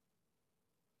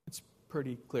 It's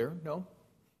pretty clear, no?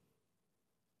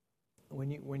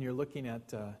 When you're looking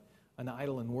at an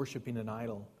idol and worshiping an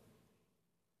idol,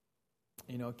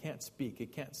 it can't speak,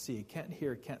 it can't see, it can't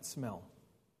hear, it can't smell.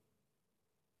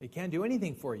 It can't do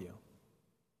anything for you.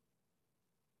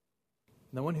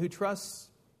 And the one who trusts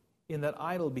in that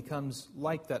idol becomes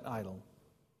like that idol,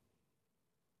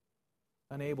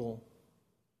 unable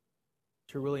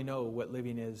to really know what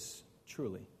living is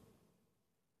truly.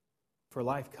 For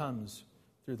life comes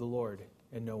through the Lord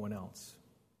and no one else.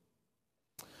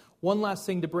 One last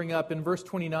thing to bring up. In verse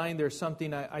 29, there's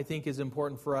something I think is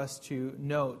important for us to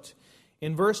note.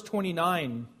 In verse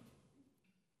 29,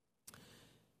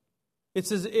 it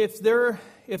says,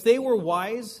 if they were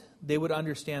wise, they would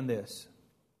understand this.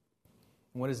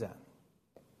 And what is that?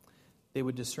 They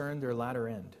would discern their latter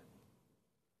end.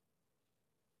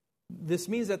 This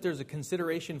means that there's a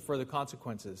consideration for the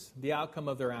consequences, the outcome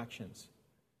of their actions.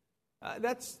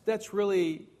 That's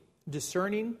really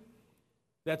discerning.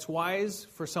 That's wise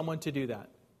for someone to do that.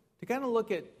 To kind of look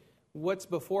at what's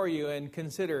before you and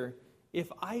consider,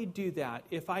 if I do that,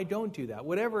 if I don't do that,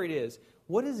 whatever it is,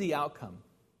 what is the outcome?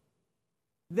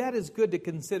 That is good to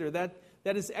consider. That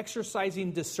is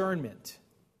exercising discernment.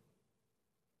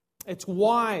 It's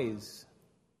wise.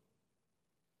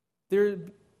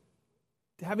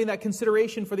 Having that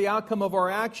consideration for the outcome of our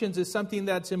actions is something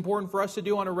that's important for us to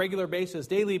do on a regular basis,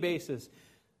 daily basis.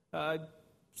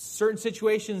 Certain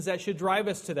situations that should drive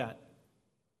us to that.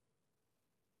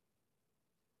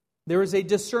 There is a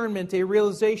discernment, a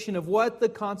realization of what the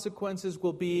consequences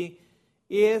will be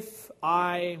if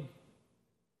I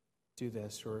do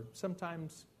this, or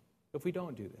sometimes if we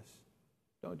don't do this.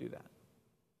 Don't do that.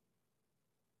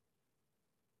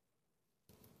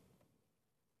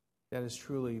 That is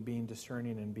truly being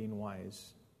discerning and being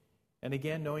wise. And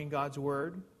again, knowing God's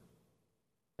Word,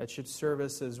 that should serve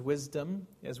us as wisdom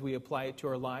as we apply it to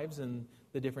our lives and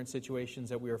the different situations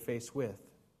that we are faced with.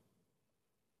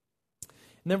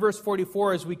 And then verse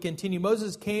 44, as we continue,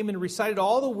 Moses came and recited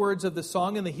all the words of the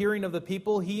song in the hearing of the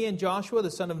people, he and Joshua,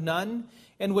 the son of Nun.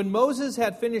 And when Moses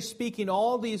had finished speaking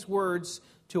all these words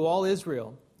to all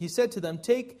Israel, he said to them,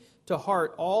 take to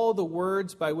heart all the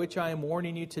words by which I am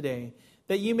warning you today,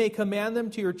 that you may command them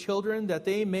to your children, that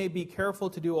they may be careful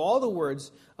to do all the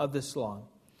words of this law.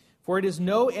 For it is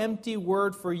no empty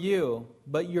word for you,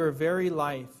 but your very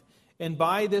life. And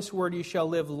by this word you shall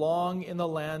live long in the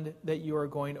land that you are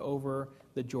going over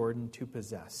the Jordan to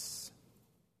possess.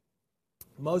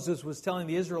 Moses was telling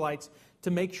the Israelites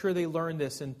to make sure they learned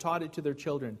this and taught it to their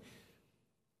children.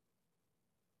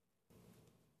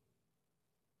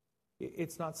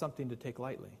 It's not something to take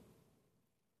lightly.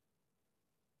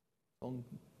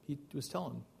 He was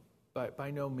telling them,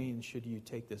 by no means should you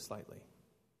take this lightly.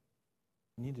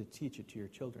 You need to teach it to your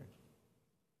children.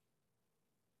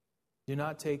 Do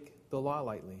not take the law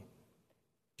lightly.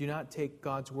 Do not take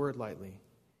God's word lightly.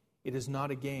 It is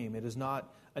not a game. It is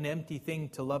not an empty thing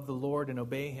to love the Lord and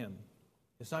obey Him.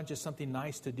 It's not just something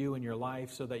nice to do in your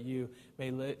life so that you may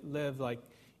live like,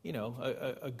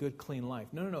 a good, clean life.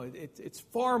 No. It's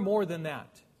far more than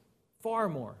that. Far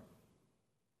more.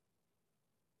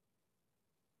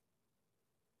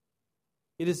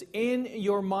 It is in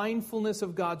your mindfulness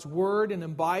of God's word and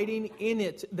abiding in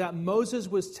it that Moses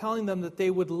was telling them that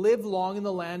they would live long in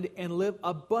the land and live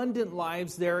abundant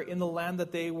lives there in the land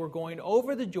that they were going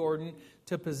over the Jordan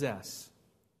to possess.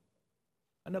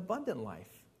 An abundant life.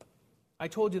 I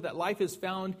told you that life is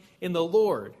found in the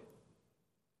Lord.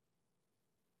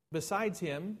 Besides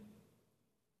Him,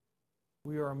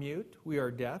 we are mute, we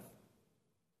are deaf,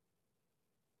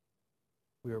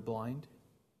 we are blind.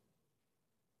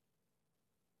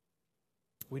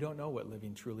 We don't know what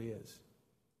living truly is.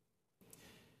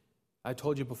 I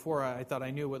told you before, I thought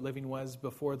I knew what living was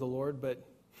before the Lord, but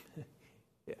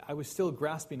I was still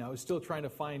grasping. I was still trying to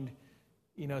find,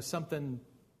 something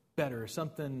better,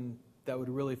 something that would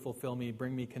really fulfill me,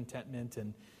 bring me contentment,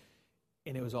 and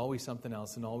it was always something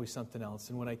else and always something else.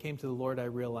 And when I came to the Lord, I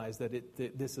realized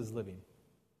that this is living.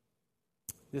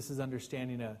 This is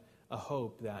understanding a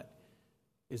hope that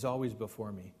is always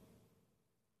before me.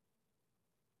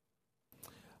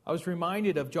 I was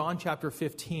reminded of John chapter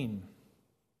 15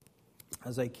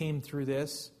 as I came through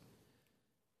this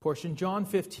portion. John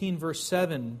 15, verse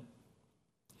 7.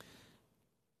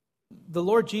 The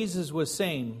Lord Jesus was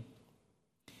saying,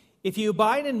 "If you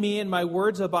abide in me and my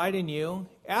words abide in you,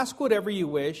 ask whatever you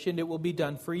wish and it will be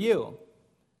done for you.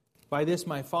 By this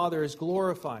my Father is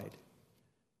glorified,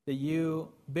 that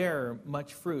you bear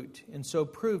much fruit and so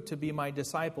prove to be my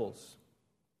disciples.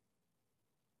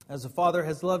 As the Father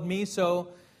has loved me,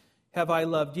 so have I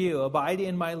loved you. Abide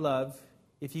in my love.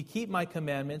 If you keep my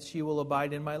commandments, you will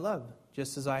abide in my love,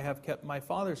 just as I have kept my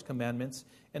Father's commandments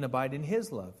and abide in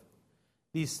His love.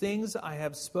 These things I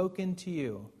have spoken to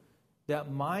you,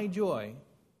 that my joy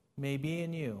may be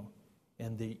in you,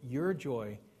 and that your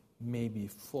joy may be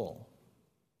full."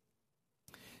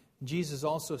 Jesus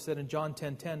also said in John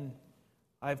 10:10,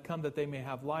 "I have come that they may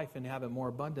have life and have it more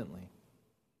abundantly."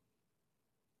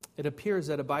 It appears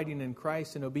that abiding in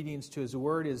Christ and obedience to His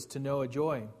word is to know a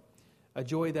joy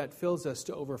that fills us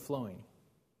to overflowing.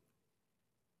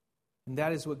 And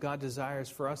that is what God desires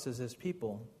for us as His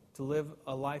people, to live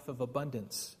a life of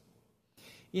abundance.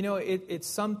 It's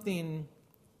something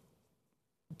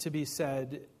to be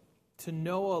said to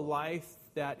know a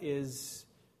life that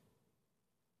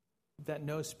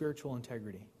knows spiritual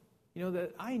integrity.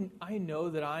 That I know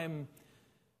that I'm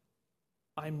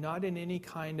not in any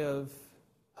kind of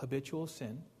habitual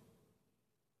sin.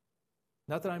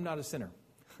 Not that I'm not a sinner,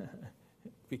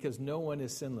 because no one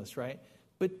is sinless, right?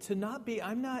 But to not be,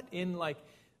 I'm not in like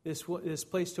this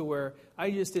place to where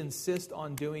I just insist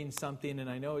on doing something and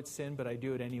I know it's sin, but I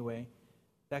do it anyway.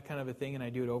 That kind of a thing, and I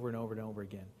do it over and over and over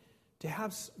again. To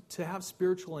have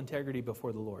spiritual integrity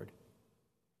before the Lord.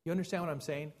 You understand what I'm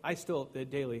saying? I still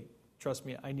daily, trust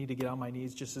me, I need to get on my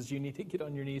knees just as you need to get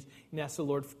on your knees and ask the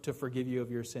Lord to forgive you of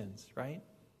your sins, right?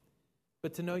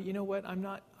 But to know, you know what, I'm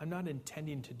not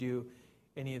intending to do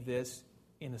any of this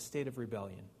in a state of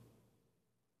rebellion.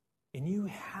 And you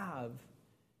have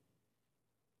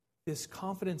this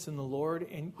confidence in the Lord,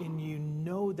 and you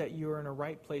know that you're in a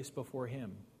right place before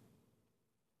Him.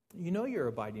 You know you're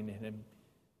abiding in Him.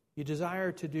 You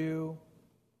desire to do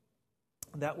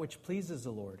that which pleases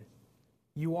the Lord.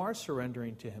 You are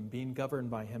surrendering to Him, being governed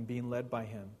by Him, being led by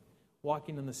Him,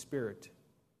 walking in the Spirit.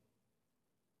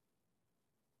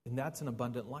 And that's an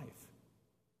abundant life.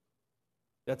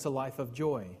 That's a life of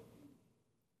joy.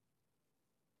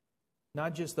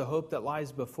 Not just the hope that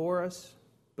lies before us,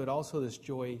 but also this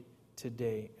joy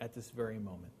today at this very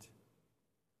moment.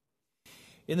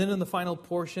 And then in the final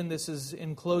portion, this is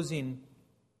in closing,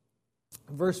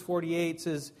 verse 48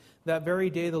 says, "That very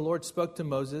day the Lord spoke to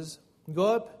Moses, go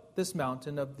up this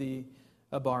mountain of the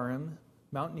Abarim,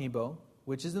 Mount Nebo,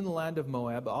 which is in the land of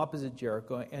Moab, opposite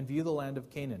Jericho, and view the land of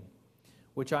Canaan,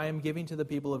 which I am giving to the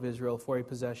people of Israel for a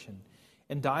possession,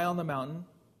 and die on the mountain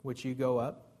which you go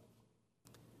up,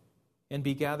 and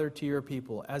be gathered to your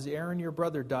people, as Aaron your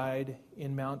brother died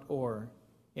in Mount Or,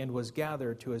 and was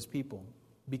gathered to his people.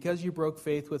 because you broke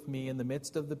faith with me in the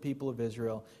midst of the people of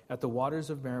Israel at the waters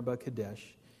of Meribah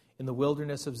Kadesh, in the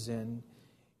wilderness of Zin,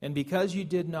 and because you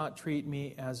did not treat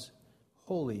me as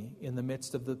holy in the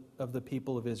midst of the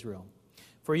people of Israel.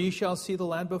 For you shall see the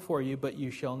land before you, but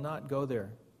you shall not go there,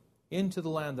 into the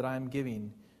land that I am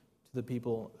giving to the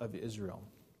people of Israel.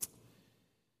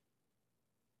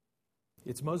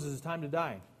 It's Moses' time to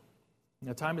die.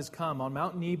 The time has come on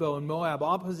Mount Nebo in Moab,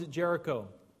 opposite Jericho,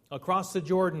 across the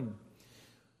Jordan,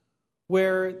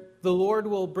 where the Lord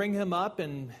will bring him up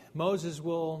and Moses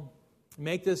will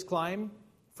make this climb.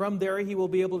 From there he will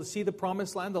be able to see the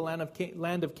promised land, the land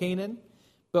of Canaan,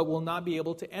 but will not be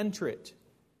able to enter it.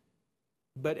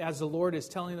 But as the Lord is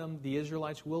telling them, the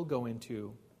Israelites will go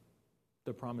into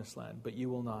the promised land, but you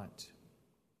will not.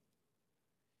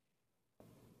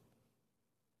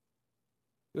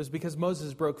 It was because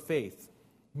Moses broke faith.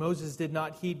 Moses did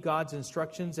not heed God's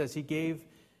instructions as he gave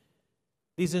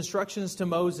these instructions to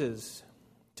Moses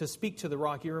to speak to the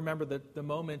rock. You remember the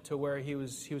moment to where he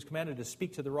was commanded to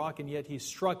speak to the rock, and yet he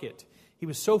struck it. He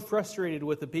was so frustrated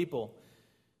with the people.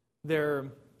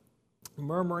 They're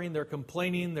murmuring, they're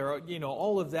complaining,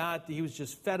 all of that. He was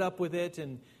just fed up with it,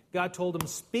 and God told him,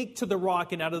 speak to the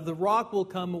rock, and out of the rock will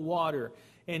come water.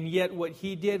 And yet what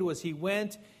he did was he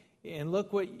went, and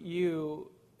look what you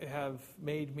have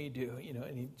made me do,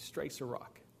 and he strikes a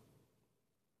rock.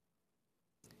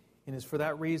 And it's for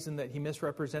that reason that he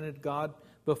misrepresented God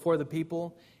before the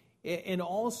people. And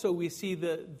also we see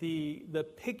the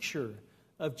picture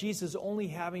of Jesus only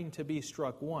having to be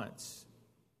struck once.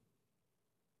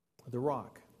 The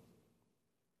rock.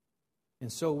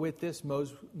 And so with this,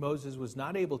 Moses was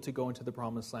not able to go into the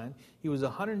promised land. He was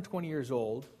 120 years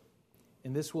old,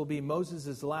 and this will be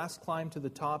Moses' last climb to the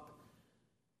top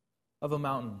of a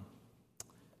mountain.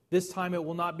 This time it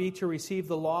will not be to receive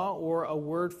the law or a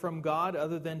word from God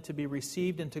other than to be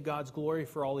received into God's glory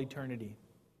for all eternity.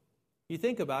 You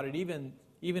think about it, even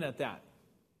at that.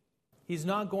 He's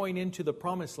not going into the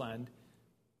promised land,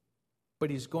 but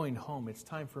he's going home. It's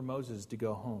time for Moses to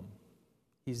go home.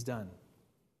 He's done.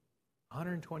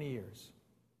 120 years.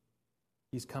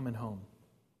 He's coming home.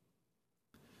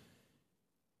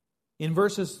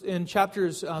 In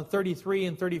chapters 33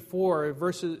 and 34,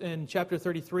 in chapter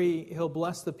 33, he'll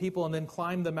bless the people and then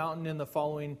climb the mountain in the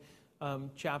following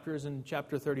chapters. In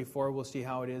chapter 34, we'll see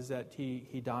how it is that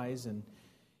he dies, and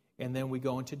then we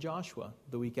go into Joshua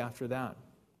the week after that.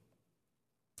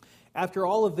 After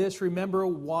all of this, remember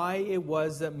why it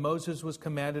was that Moses was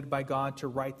commanded by God to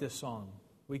write this song.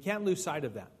 We can't lose sight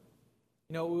of that.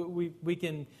 We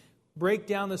can break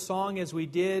down the song as we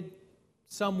did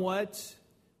somewhat.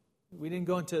 We didn't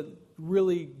go into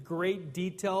really great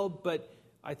detail, but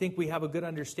I think we have a good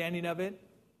understanding of it.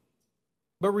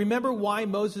 But remember why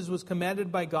Moses was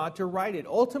commanded by God to write it.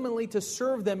 Ultimately to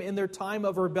serve them in their time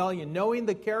of rebellion, knowing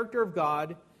the character of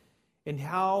God and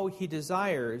how He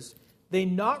desires they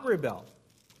not rebel.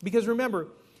 Because remember,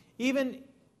 even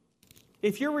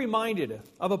if you're reminded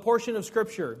of a portion of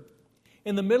Scripture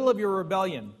in the middle of your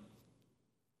rebellion,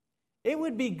 it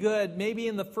would be good maybe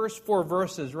in the first 4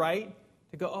 verses, right?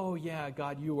 To go, oh yeah,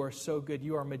 God, you are so good.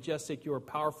 You are majestic. You are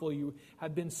powerful. You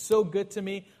have been so good to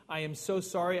me. I am so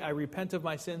sorry. I repent of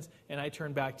my sins and I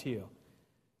turn back to you.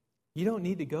 You don't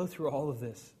need to go through all of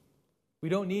this. We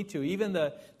don't need to. Even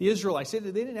the Israelites, they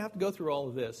didn't have to go through all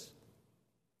of this.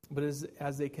 But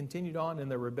as they continued on in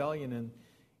their rebellion and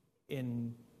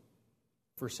in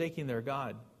forsaking their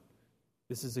God,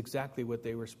 this is exactly what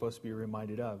they were supposed to be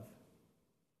reminded of.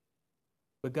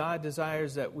 But God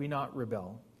desires that we not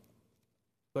rebel,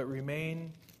 but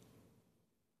remain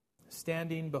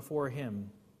standing before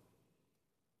Him,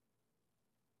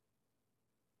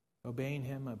 obeying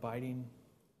Him, abiding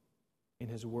in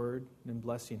His Word, and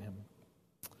blessing Him.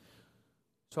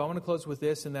 So I want to close with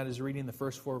this, and that is reading the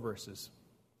first 4 verses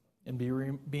and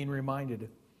being reminded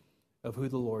of who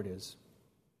the Lord is.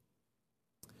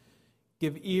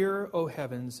 Give ear, O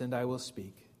heavens, and I will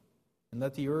speak, and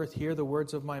let the earth hear the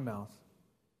words of my mouth.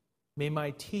 May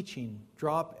my teaching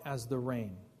drop as the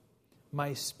rain,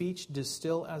 my speech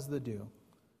distill as the dew,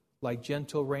 like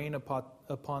gentle rain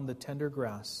upon the tender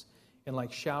grass, and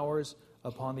like showers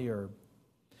upon the herb.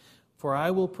 For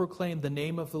I will proclaim the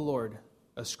name of the Lord,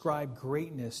 ascribe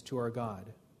greatness to our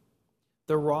God.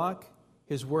 The rock,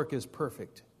 His work is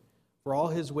perfect, for all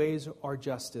His ways are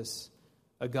justice,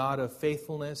 a God of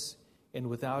faithfulness and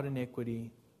without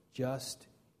iniquity, just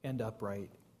and upright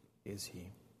is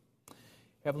He.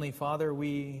 Heavenly Father,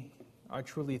 we are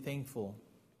truly thankful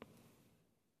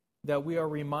that we are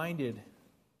reminded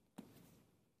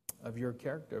of your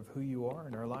character, of who you are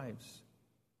in our lives,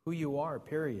 who you are,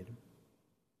 period.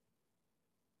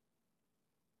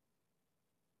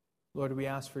 Lord, we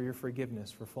ask for your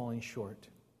forgiveness for falling short.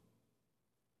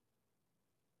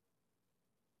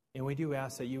 And we do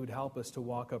ask that you would help us to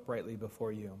walk uprightly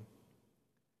before you,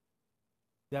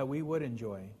 that we would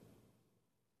enjoy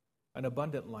an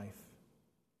abundant life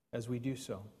as we do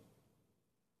so.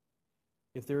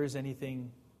 If there is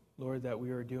anything, Lord, that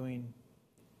we are doing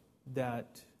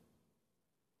that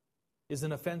is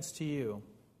an offense to you,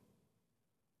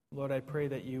 Lord, I pray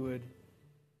that you would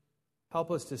help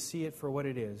us to see it for what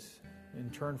it is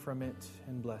and turn from it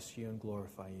and bless you and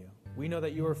glorify you. We know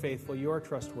that you are faithful, you are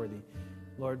trustworthy,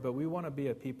 Lord, but we want to be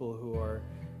a people who are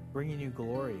bringing you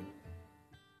glory,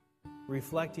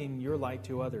 reflecting your light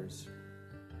to others,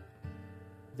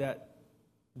 that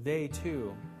they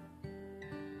too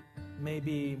may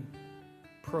be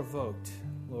provoked,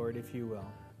 Lord, if you will,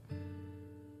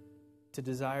 to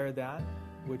desire that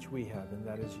which we have, and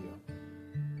that is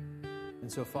you.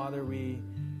 And so, Father, we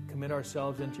commit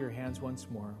ourselves into your hands once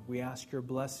more. We ask your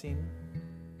blessing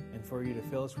and for you to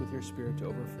fill us with your Spirit to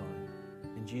overflow.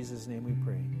 In Jesus' name we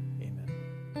pray.